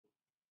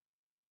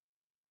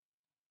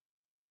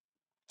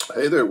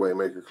Hey there,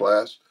 Waymaker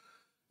class.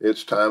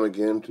 It's time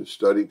again to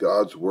study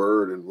God's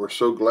Word, and we're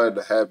so glad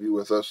to have you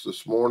with us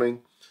this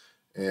morning.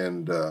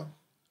 And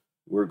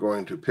we're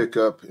going to pick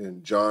up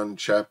in John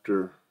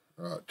chapter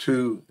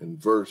 2 and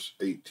verse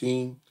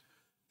 18.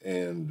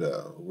 And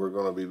we're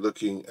going to be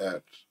looking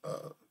at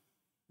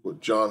what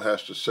John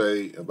has to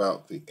say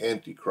about the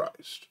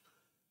Antichrist.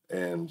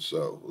 And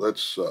so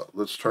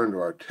let's turn to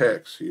our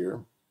text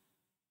here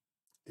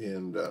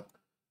and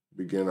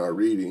begin our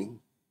reading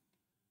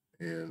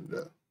and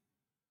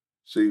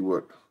see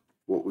what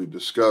we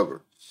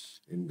discover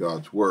in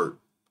God's Word.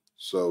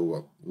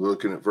 So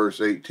looking at verse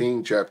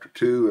 18, chapter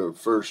 2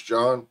 of 1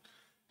 John,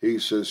 he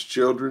says,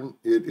 "Children,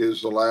 it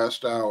is the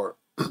last hour,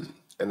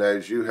 and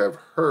as you have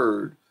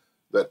heard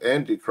that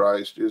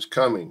Antichrist is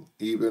coming,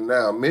 even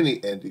now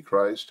many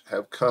Antichrists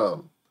have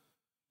come.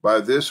 By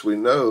this we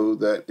know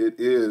that it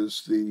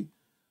is the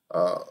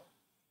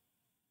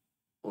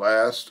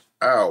last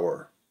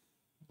hour."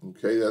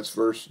 Okay, that's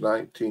verse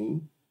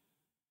 19,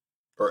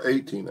 or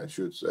 18, I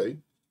should say.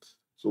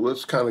 So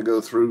let's kind of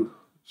go through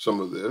some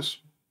of this.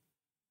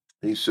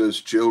 He says,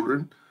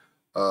 "Children,"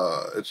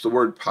 it's the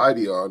word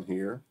paidion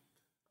here.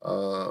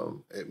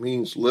 It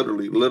means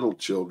literally little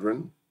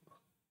children.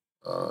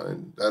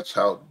 And that's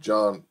how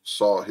John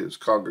saw his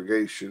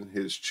congregation,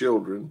 his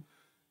children,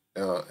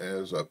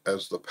 as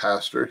the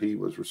pastor. He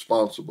was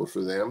responsible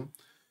for them.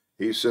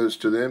 He says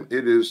to them,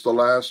 "It is the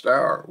last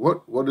hour."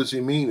 What does he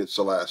mean it's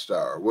the last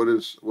hour? What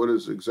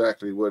is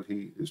exactly what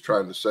he is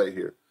trying to say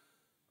here?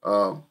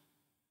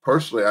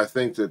 Personally, I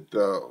think that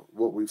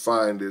what we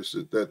find is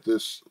that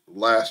this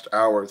last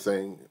hour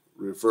thing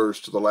refers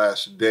to the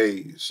last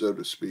days, so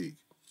to speak.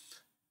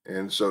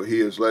 And so he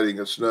is letting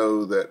us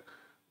know that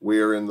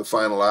we are in the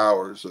final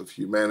hours of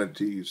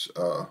humanity's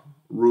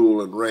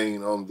rule and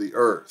reign on the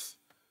earth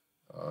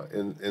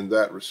in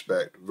that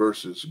respect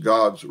versus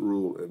God's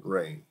rule and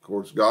reign. Of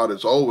course, God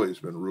has always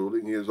been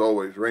ruling. He is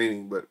always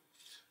reigning, but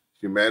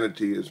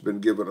humanity has been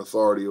given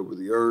authority over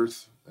the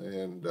earth.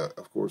 And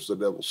of course, the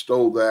devil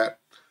stole that.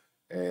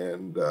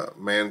 And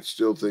man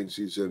still thinks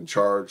he's in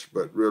charge,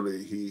 but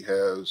really he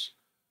has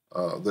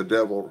the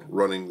devil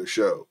running the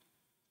show.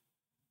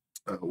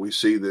 We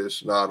see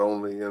this not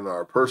only in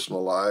our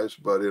personal lives,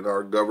 but in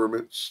our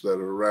governments that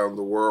are around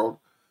the world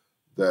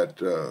that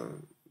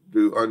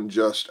do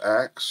unjust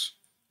acts.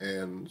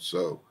 And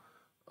so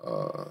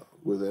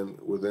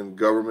within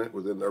government,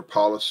 within their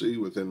policy,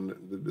 within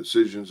the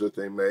decisions that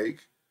they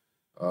make,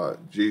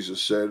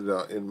 Jesus said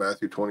in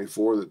Matthew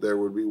 24 that there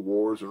would be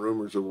wars and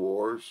rumors of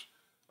wars.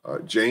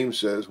 James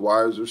says,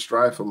 "Why is there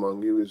strife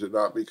among you? Is it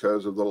not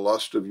because of the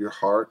lust of your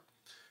heart?"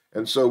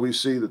 And so we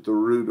see that the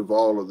root of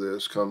all of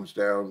this comes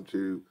down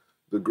to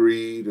the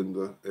greed and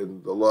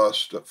the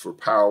lust for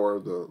power,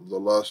 the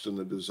lust and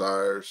the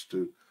desires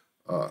to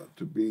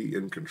be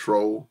in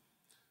control.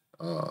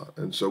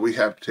 And so we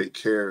have to take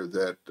care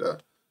that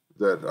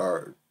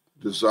our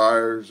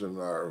desires and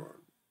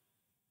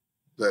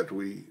that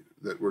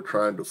we're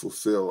trying to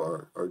fulfill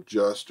are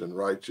just and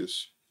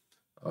righteous,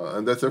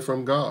 and that they're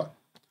from God.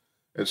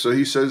 And so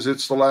he says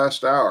it's the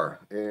last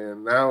hour.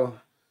 And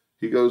now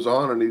he goes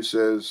on and he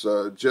says,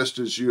 "Just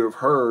as you have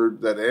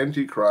heard that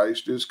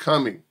Antichrist is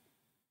coming."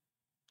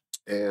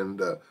 And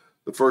the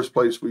first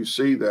place we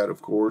see that,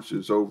 of course,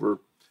 is over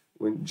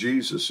when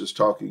Jesus is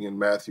talking in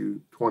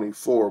Matthew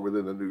 24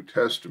 within the New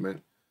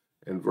Testament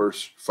in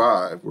verse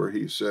 5, where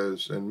he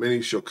says, "And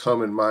many shall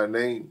come in my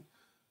name,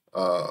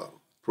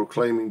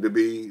 proclaiming to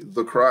be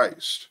the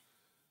Christ."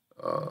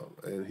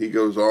 And he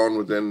goes on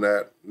within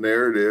that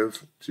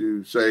narrative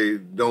to say,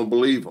 "Don't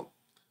believe them."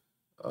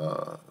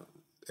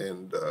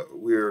 And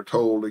we are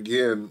told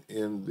again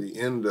in the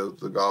end of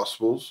the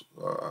Gospels,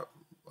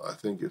 I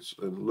think it's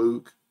in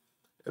Luke,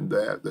 and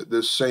that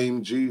this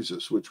same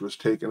Jesus which was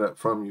taken up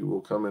from you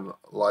will come in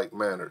like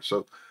manner.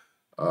 So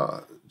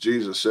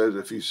Jesus says,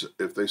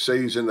 if they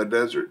say he's in the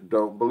desert,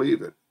 don't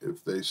believe it.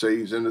 If they say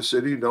he's in the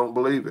city, don't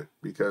believe it,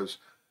 because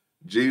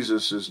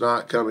Jesus is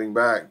not coming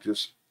back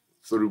just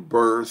through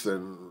birth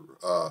and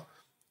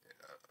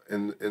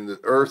in the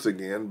earth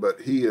again, but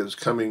he is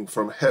coming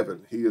from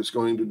heaven. He is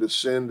going to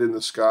descend in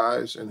the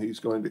skies, and he's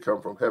going to come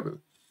from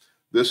heaven.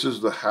 This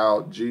is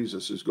how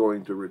Jesus is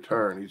going to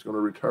return. He's going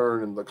to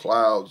return in the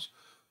clouds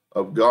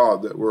of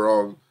God that were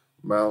on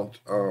Mount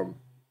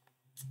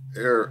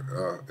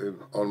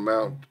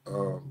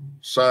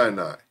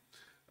Sinai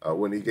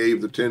when he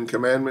gave the 10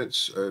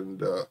 Commandments,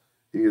 and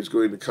he is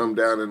going to come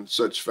down in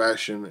such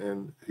fashion,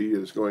 and he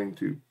is going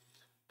to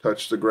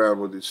touch the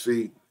ground with his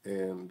feet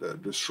and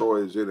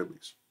destroy his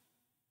enemies.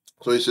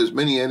 So he says,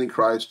 many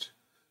antichrists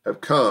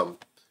have come.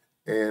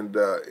 And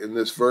in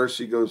this verse,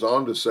 he goes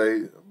on to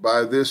say,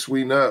 by this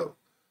we know.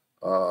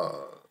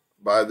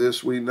 By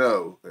this we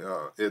know.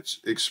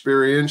 It's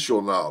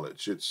experiential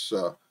knowledge. It's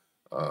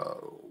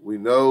we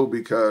know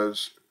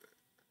because,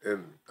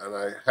 and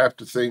I have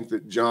to think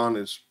that John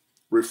is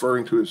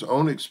referring to his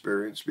own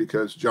experience,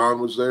 because John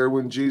was there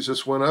when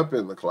Jesus went up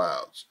in the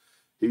clouds.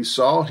 He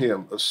saw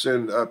him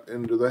ascend up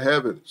into the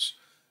heavens.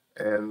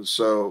 And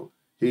so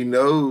he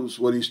knows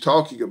what he's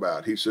talking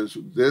about. He says,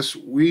 this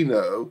we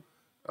know,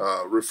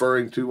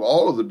 referring to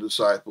all of the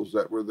disciples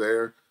that were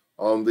there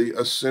on the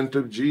ascent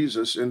of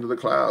Jesus into the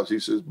clouds. He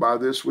says, by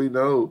this we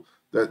know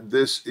that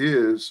this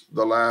is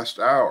the last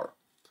hour,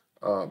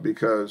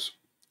 because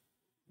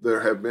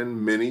there have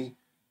been many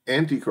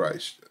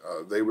antichrists.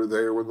 They were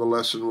there when the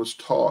lesson was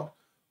taught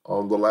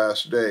on the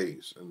last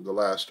days and the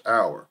last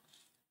hour.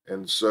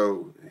 And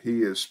so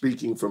he is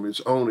speaking from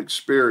his own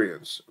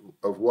experience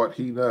of what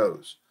he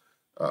knows.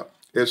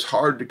 It's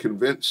hard to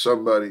convince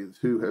somebody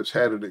who has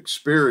had an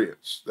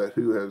experience,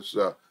 who has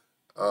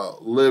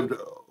lived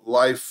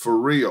life for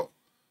real.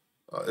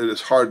 It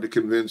is hard to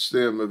convince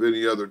them of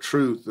any other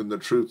truth than the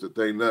truth that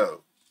they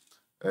know.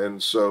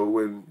 And so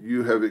when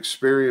you have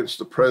experienced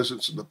the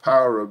presence and the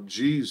power of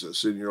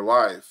Jesus in your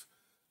life,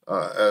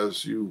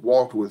 as you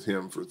walked with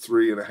him for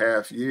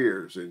 3.5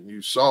 years, and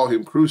you saw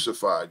him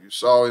crucified, you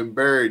saw him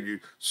buried, you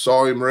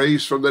saw him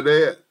raised from the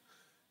dead,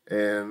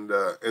 and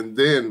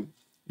then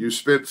you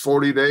spent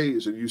 40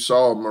 days and you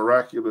saw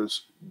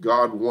miraculous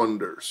God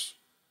wonders,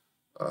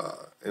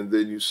 and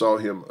then you saw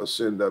him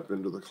ascend up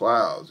into the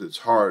clouds. It's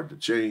hard to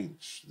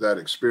change that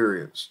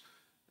experience,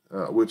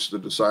 which the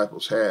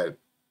disciples had.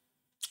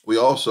 We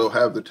also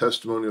have the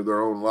testimony of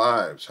their own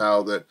lives,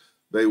 how that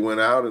they went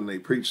out and they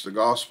preached the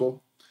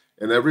gospel.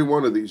 And every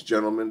one of these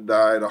gentlemen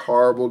died a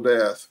horrible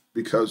death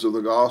because of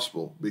the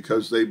gospel,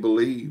 because they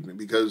believed, and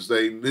because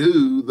they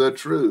knew the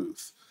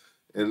truth.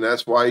 And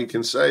that's why he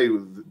can say,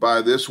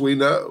 by this we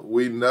know.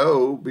 We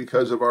know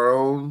because of our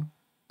own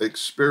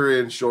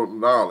experiential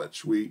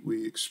knowledge.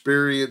 We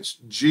experience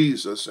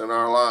Jesus in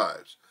our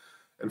lives.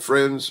 And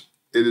friends,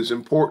 it is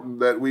important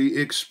that we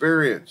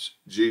experience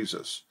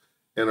Jesus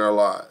in our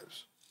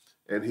lives.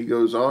 And he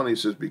goes on, he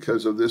says,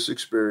 because of this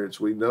experience,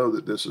 we know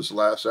that this is the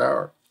last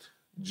hour.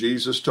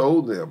 Jesus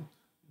told them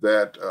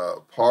that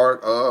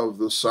part of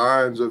the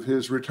signs of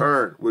his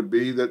return would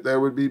be that there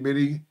would be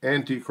many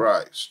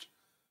antichrists.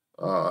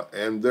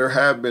 And there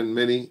have been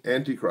many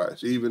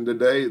antichrists. Even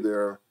today,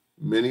 there are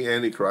many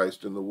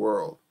antichrists in the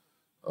world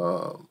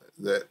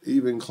that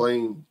even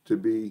claim to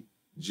be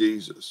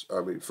Jesus. I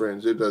mean,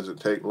 friends, it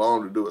doesn't take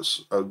long to do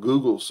a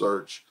Google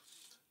search,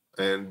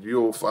 and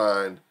you'll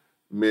find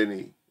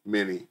many,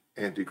 many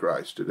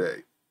antichrists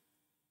today.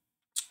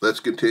 Let's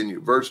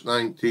continue. Verse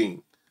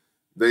 19.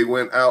 They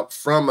went out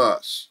from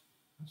us.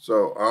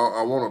 So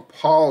I want to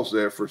pause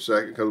there for a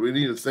second, because we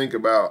need to think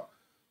about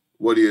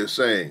what he is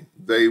saying.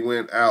 They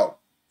went out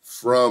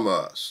from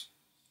us.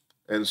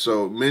 And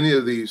so many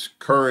of these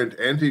current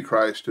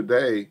antichrists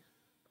today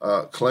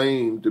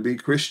claim to be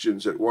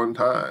Christians at one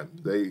time.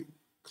 They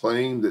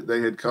claimed that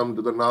they had come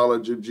to the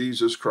knowledge of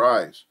Jesus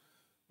Christ.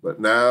 But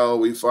now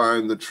we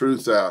find the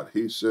truth out.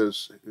 He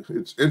says,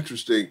 it's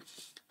interesting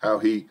how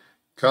he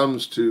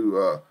comes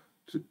to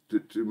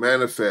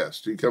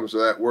manifest. He comes to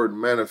that word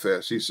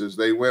manifest. He says,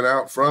 they went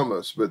out from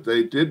us, but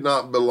they did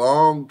not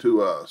belong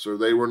to us, or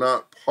they were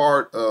not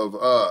part of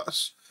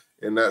us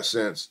in that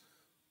sense.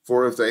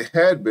 For if they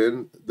had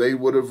been, they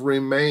would have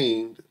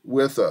remained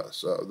with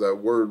us. That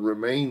word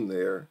remain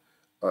there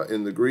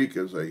in the Greek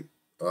is a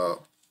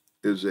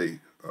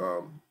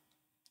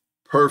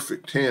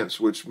perfect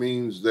tense, which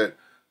means that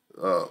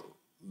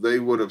they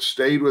would have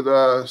stayed with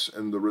us,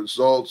 and the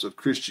results of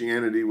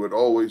Christianity would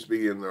always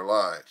be in their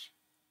lives.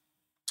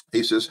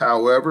 He says,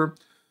 however,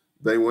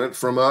 they went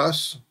from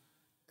us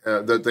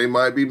that they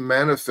might be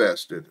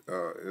manifested,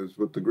 is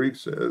what the Greek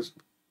says,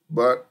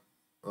 but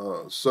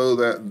so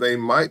that they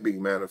might be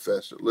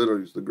manifested,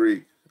 literally is the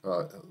Greek.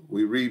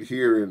 We read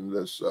here in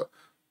this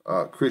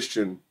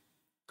Christian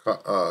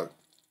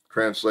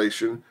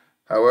translation,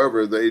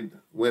 however, they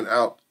went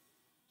out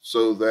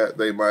so that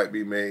they might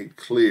be made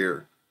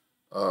clear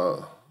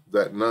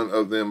that none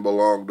of them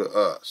belong to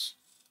us.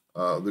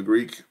 The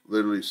Greek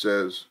literally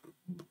says,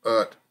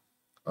 but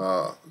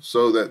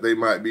so that they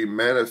might be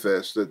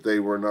manifest that they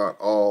were not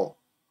all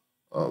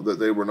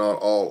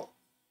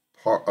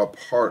a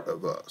part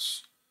of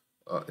us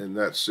in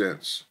that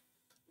sense.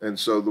 And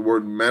so the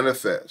word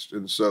manifest,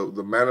 and so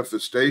the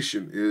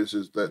manifestation is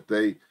that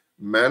they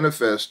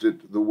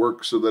manifested the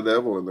works of the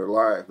devil in their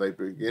life. They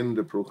begin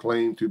to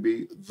proclaim to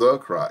be the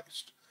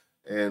Christ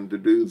and to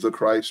do the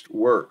Christ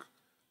work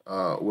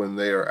when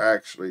they are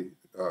actually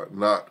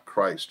not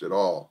Christ at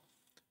all.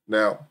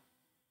 Now,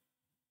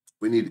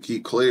 we need to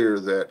keep clear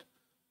that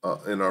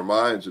in our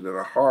minds and in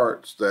our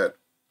hearts that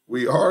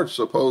we are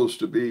supposed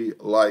to be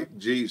like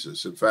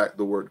Jesus. In fact,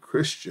 the word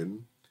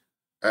Christian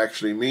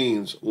actually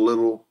means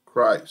little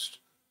Christ.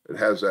 It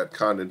has that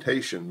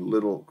connotation,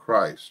 little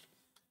Christ.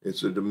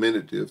 It's a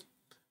diminutive.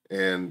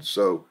 And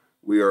so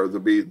we are the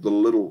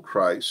little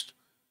Christ,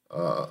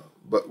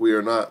 but we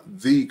are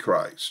not the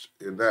Christ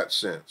in that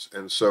sense.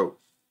 And so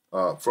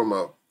from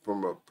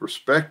a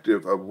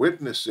perspective of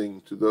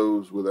witnessing to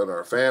those within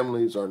our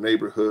families, our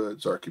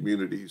neighborhoods, our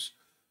communities,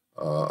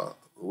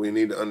 we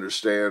need to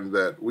understand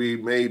that we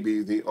may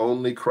be the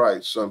only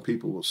Christ some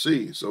people will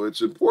see. So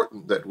it's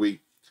important that we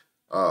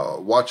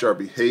watch our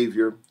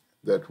behavior,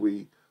 that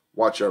we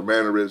watch our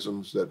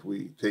mannerisms, that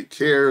we take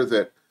care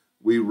that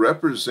we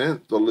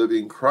represent the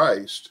living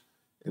Christ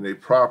in a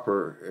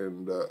proper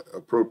and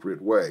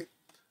appropriate way,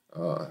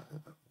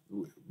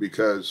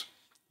 because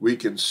we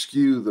can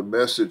skew the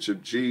message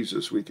of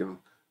Jesus. We can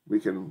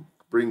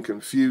bring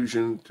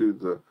confusion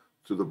to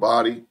the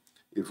body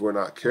if we're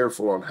not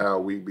careful on how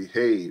we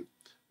behave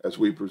as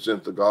we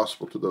present the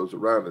gospel to those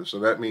around us.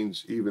 And that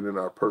means even in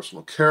our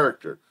personal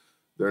character,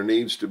 there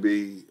needs to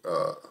be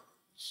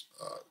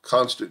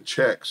constant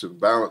checks and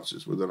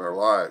balances within our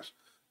lives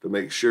to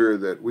make sure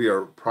that we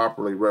are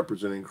properly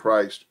representing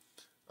Christ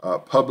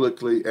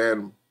publicly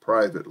and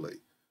privately.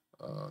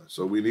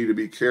 So we need to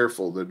be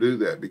careful to do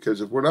that,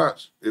 because if we're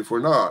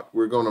not,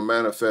 we're going to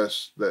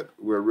manifest that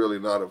we're really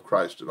not of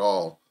Christ at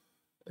all,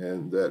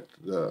 and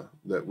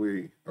that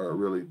we are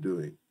really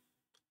doing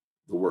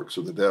the works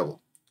of the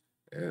devil.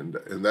 And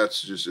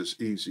that's just as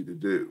easy to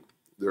do.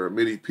 There are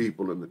many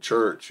people in the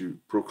church who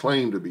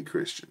proclaim to be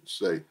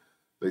Christians.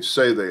 They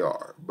say they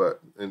are, but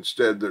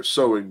instead they're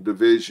sowing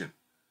division.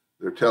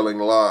 They're telling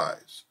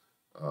lies.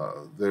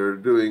 They're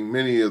doing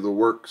many of the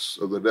works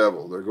of the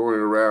devil. They're going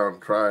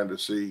around trying to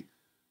see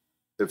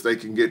if they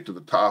can get to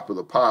the top of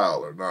the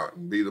pile or not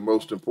and be the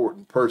most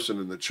important person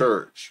in the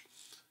church.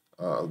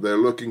 They're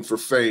looking for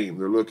fame.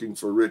 They're looking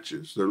for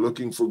riches. They're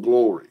looking for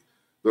glory.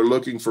 They're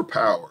looking for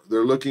power.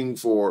 They're looking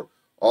for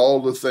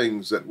all the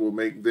things that will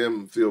make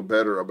them feel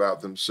better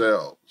about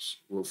themselves.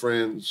 Well,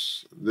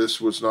 friends, this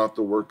was not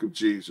the work of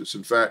Jesus.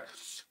 In fact,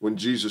 when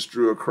Jesus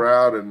drew a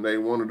crowd and they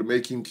wanted to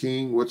make him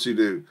king, what's he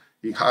do?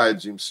 He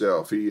hides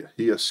himself. He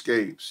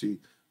escapes. He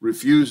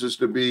refuses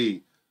to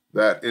be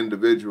that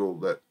individual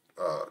that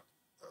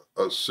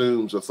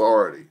assumes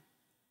authority.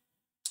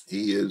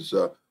 He is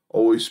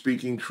always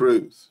speaking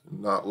truth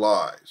and not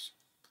lies.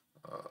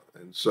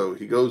 And so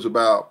he goes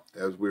about,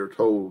 as we're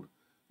told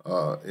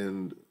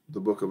in the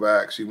book of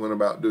Acts, he went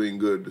about doing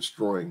good,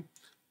 destroying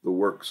the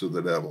works of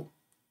the devil,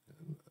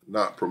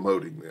 not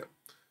promoting them.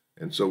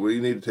 And so we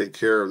need to take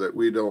care that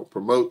we don't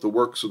promote the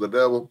works of the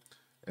devil,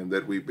 and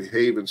that we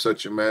behave in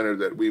such a manner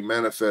that we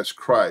manifest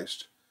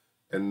Christ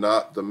and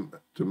not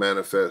to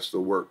manifest the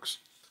works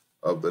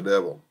of the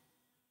devil.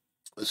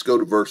 Let's go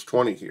to verse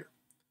 20 here.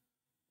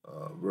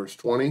 Verse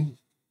 20,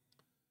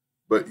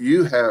 but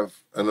you have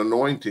an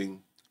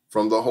anointing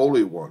from the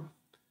Holy One,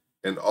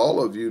 and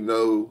all of you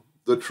know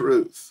the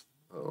truth.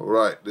 All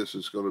right, this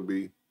is going to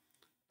be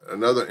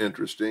another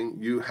interesting.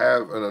 You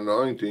have an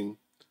anointing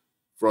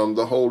from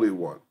the Holy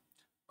One.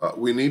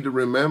 We need to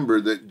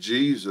remember that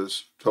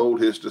Jesus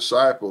told his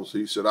disciples,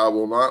 he said, I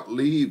will not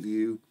leave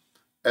you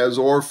as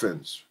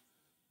orphans.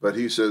 But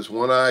he says,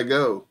 when I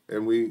go,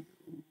 and we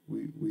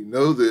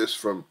know this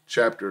from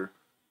chapter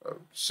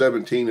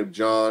 17 of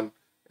John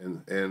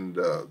and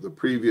the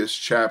previous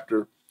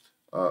chapter,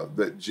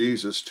 that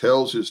Jesus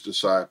tells his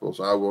disciples,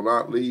 I will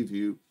not leave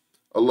you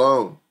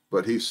alone.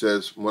 But he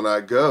says, when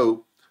I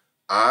go,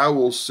 I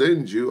will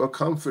send you a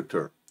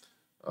comforter,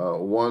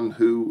 one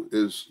who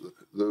is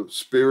the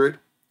Spirit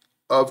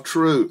of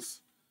truth.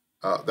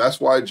 That's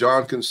why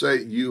John can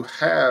say, you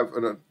have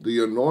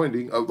the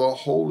anointing of the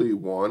Holy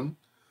One.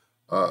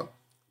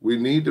 We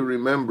need to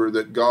remember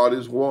that God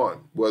is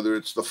one, whether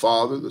it's the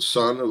Father, the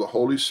Son, or the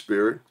Holy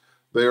Spirit,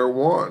 they are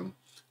one.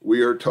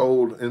 We are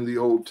told in the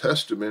Old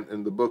Testament,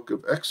 in the book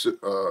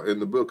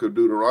of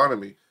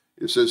Deuteronomy,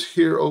 it says,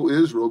 hear, O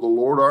Israel, the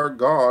Lord our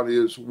God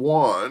is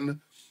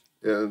one.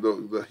 And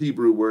the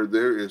Hebrew word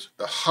there is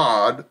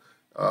ahad.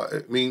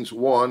 It means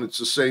one. It's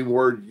the same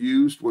word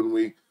used when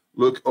we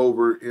look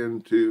over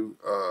into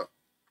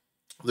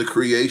the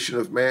creation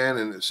of man,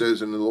 and it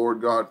says, and the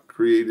Lord God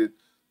created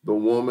the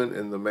woman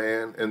and the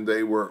man, and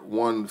they were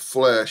one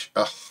flesh,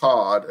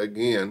 ahad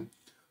again.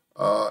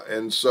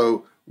 And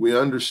so we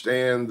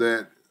understand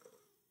that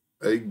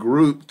a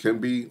group can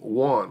be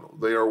one.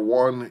 They are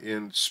one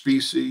in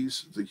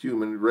species. The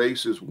human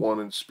race is one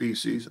in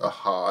species,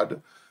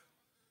 ahad.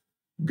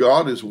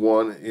 God is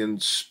one in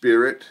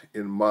spirit,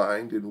 in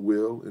mind, in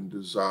will, in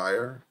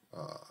desire.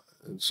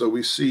 And so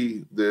we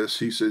see this.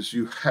 He says,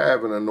 you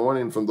have an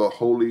anointing from the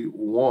Holy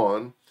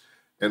One,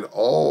 and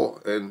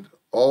all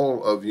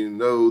of you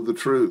know the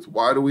truth.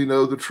 Why do we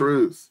know the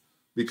truth?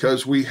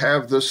 Because we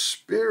have the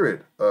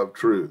Spirit of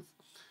truth.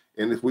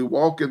 And if we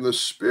walk in the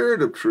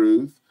Spirit of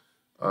truth,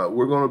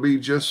 we're going to be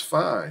just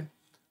fine.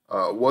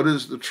 What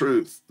is the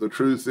truth? The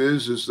truth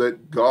is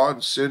that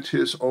God sent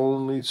his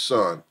only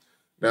Son.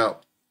 Now,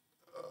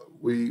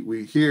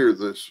 we hear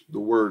the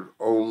word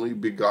only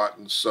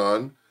begotten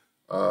Son,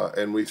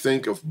 and we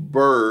think of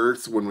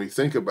birth when we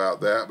think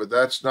about that, but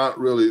that's not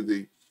really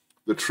the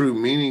true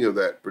meaning of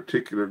that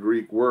particular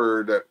Greek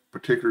word. That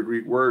particular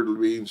Greek word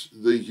means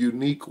the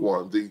unique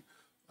one, the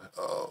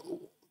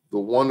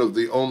one of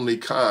the only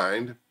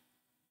kind.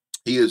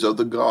 He is of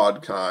the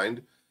God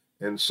kind.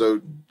 And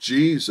so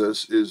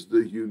Jesus is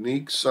the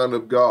unique Son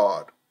of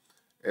God.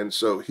 And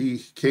so he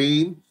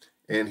came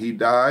and he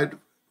died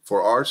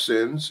for our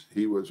sins.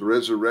 He was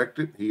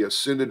resurrected. He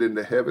ascended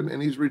into heaven,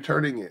 and he's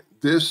returning it.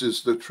 This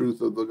is the truth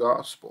of the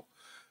gospel.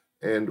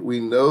 And we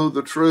know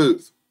the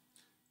truth.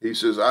 He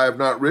says, I have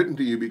not written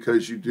to you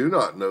because you do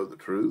not know the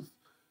truth,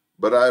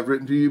 but I have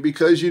written to you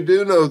because you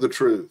do know the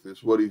truth,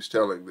 is what he's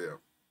telling them.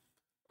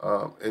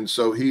 And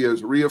so he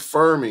is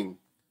reaffirming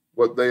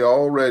what they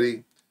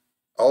already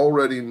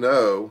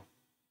know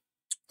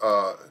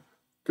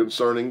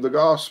concerning the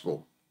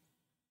gospel.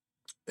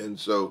 And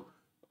so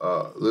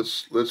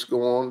let's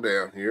go on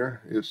down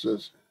here. He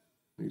says,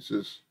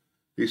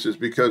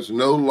 because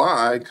no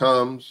lie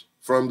comes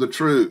from the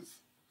truth.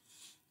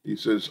 He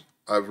says,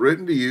 I've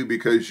written to you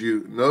because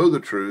you know the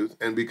truth,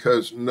 and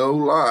because no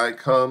lie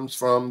comes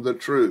from the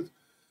truth.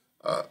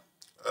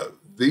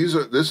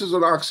 This is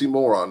an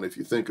oxymoron if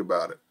you think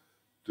about it.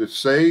 To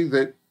say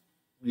that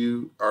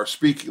you are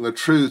speaking the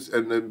truth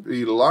and then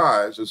be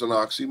lies is an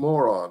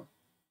oxymoron.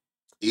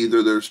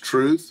 Either there's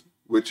truth,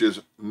 which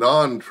is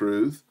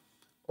non-truth,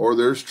 or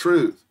there's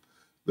truth.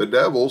 The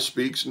devil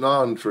speaks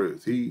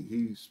non-truth.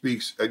 He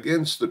speaks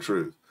against the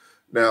truth.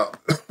 Now,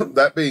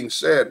 that being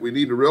said, we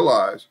need to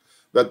realize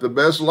that the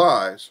best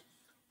lies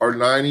are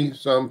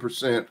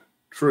 90-some%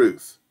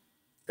 truth.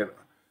 And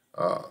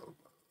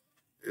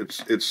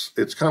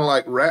it's kind of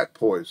like rat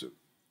poison.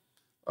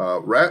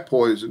 Rat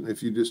poison,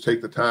 if you just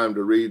take the time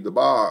to read the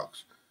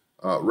box,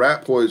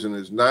 rat poison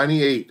is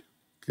 98,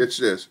 catch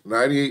this,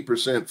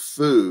 98%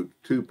 food,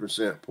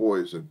 2%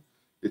 poison.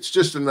 It's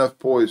just enough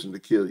poison to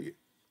kill you.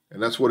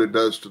 And that's what it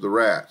does to the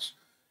rats.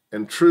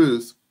 And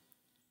truth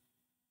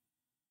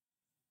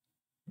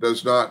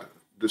does not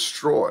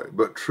destroy,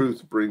 but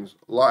truth brings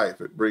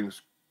life. It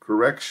brings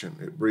correction.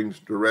 It brings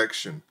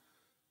direction.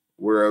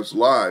 Whereas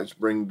lies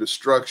bring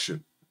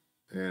destruction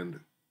and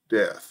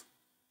death.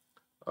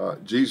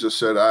 Jesus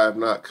said, I have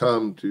not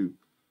come to,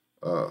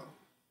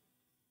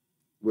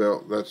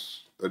 well,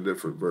 that's a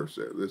different verse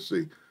there. Let's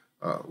see.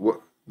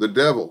 What the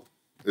devil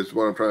is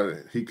what I'm trying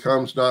to, he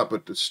comes not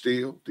but to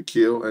steal, to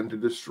kill, and to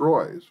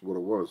destroy is what I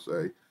want to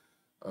say.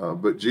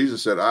 But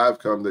Jesus said, I've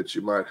come that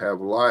you might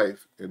have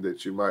life and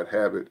that you might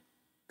have it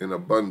in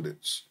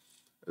abundance.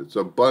 It's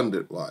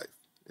abundant life.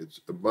 It's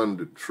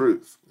abundant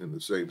truth in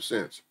the same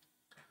sense.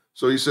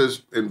 So he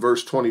says in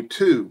verse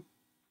 22,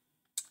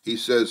 he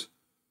says,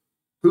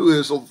 who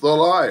is the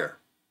liar?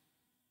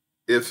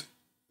 If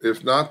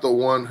not the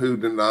one who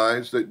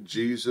denies that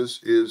Jesus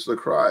is the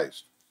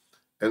Christ.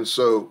 And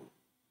so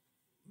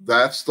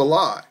that's the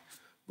lie.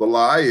 The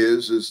lie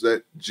is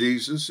that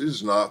Jesus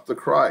is not the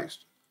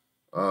Christ.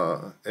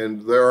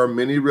 And there are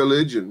many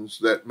religions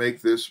that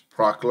make this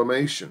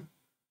proclamation.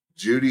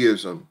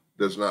 Judaism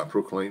does not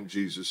proclaim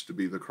Jesus to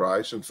be the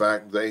Christ. In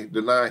fact, they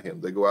deny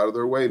him. They go out of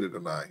their way to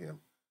deny him.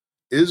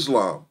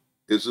 Islam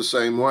is the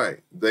same way.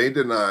 They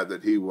deny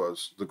that he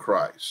was the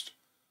Christ,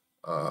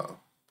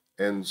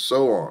 and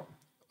so on.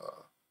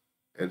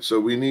 And so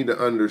we need to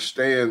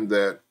understand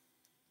that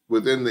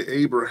within the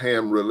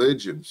Abraham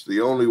religions,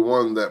 the only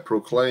one that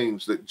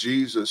proclaims that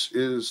Jesus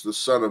is the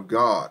Son of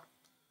God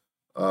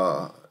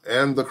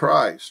and the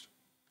Christ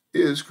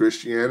is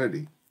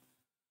Christianity.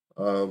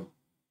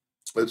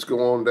 Let's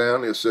go on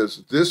down. It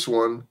says this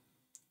one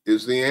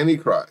is the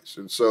Antichrist.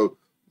 And so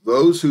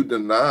those who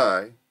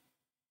deny,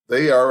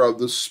 they are of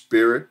the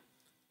spirit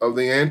of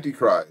the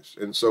Antichrist.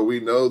 And so we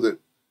know that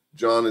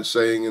John is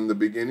saying in the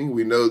beginning,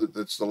 we know that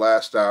it's the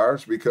last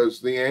hours because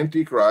the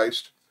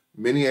Antichrist,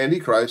 many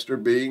Antichrists are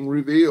being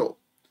revealed.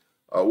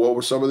 What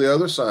were some of the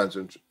other signs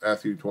in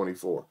Matthew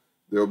 24?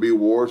 There will be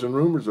wars and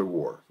rumors of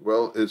wars.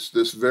 Well, it's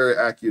this very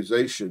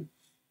accusation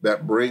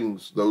that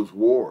brings those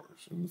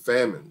wars and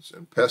famines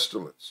and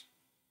pestilence.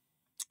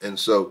 And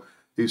so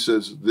he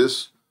says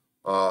this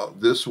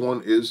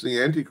one is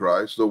the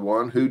Antichrist, the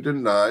one who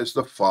denies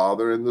the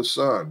Father and the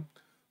Son.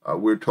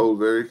 We're told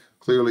very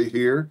clearly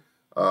here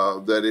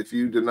that if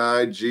you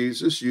deny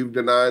Jesus, you've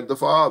denied the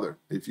Father.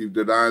 If you've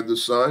denied the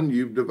Son,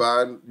 you've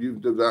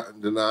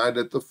denied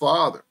at the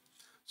Father.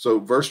 So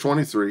verse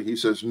 23, he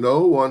says,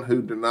 no one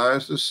who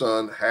denies the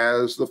Son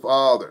has the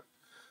Father.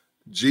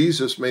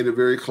 Jesus made it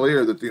very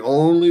clear that the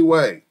only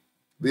way,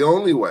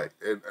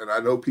 and I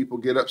know people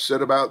get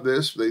upset about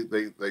this.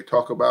 They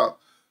talk about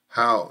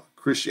how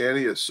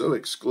Christianity is so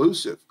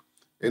exclusive,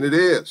 and it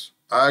is.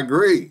 I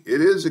agree, it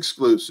is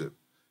exclusive.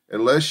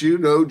 Unless you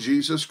know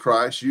Jesus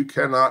Christ, you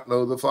cannot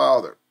know the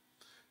Father.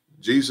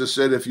 Jesus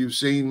said, if you've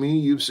seen me,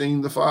 you've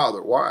seen the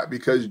Father. Why?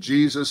 Because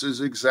Jesus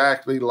is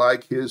exactly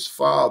like his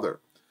Father.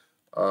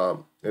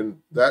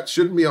 And that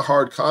shouldn't be a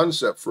hard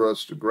concept for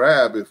us to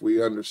grab if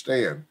we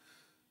understand.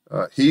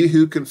 He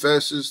who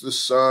confesses the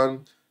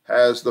Son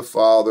has the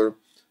Father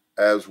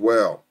as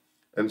well.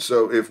 And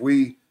so if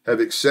we have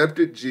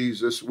accepted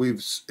Jesus,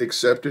 we've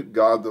accepted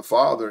God the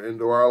Father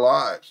into our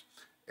lives.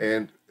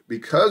 And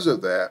because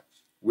of that,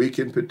 we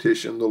can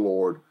petition the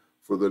Lord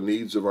for the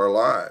needs of our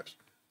lives.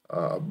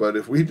 But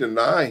if we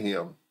deny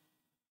him,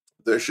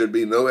 there should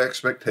be no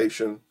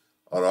expectation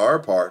on our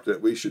part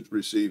that we should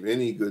receive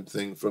any good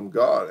thing from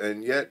God.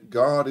 And yet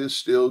God is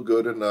still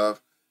good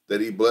enough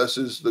that he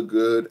blesses the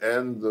good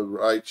and the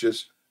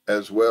righteous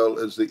as well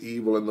as the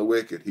evil and the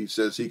wicked. He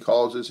says he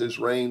causes his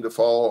rain to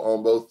fall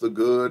on both the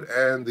good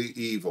and the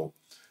evil.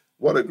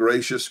 What a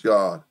gracious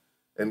God.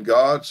 And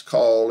God's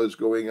call is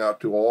going out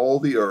to all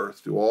the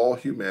earth, to all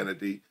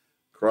humanity,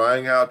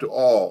 crying out to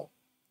all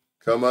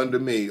Come unto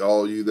me,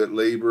 all you that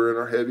labor and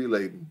are heavy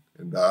laden,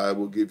 and I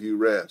will give you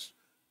rest.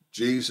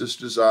 Jesus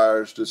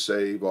desires to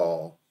save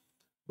all,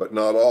 but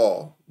not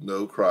all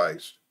know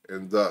Christ,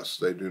 and thus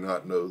they do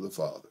not know the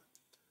Father.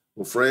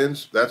 Well,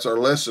 friends, that's our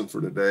lesson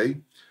for today,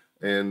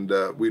 and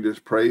we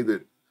just pray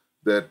that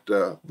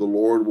the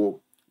Lord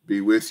will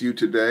be with you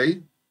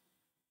today,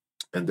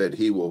 and that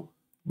he will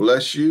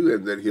bless you,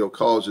 and that he'll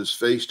cause his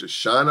face to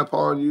shine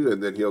upon you,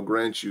 and that he'll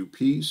grant you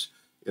peace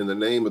in the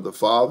name of the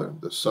Father,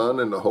 the Son,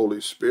 and the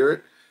Holy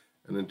Spirit.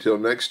 And until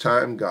next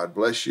time, God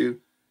bless you,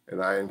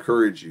 and I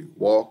encourage you,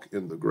 walk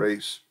in the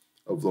grace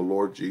of the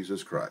Lord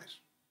Jesus Christ.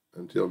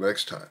 Until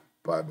next time,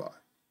 bye-bye.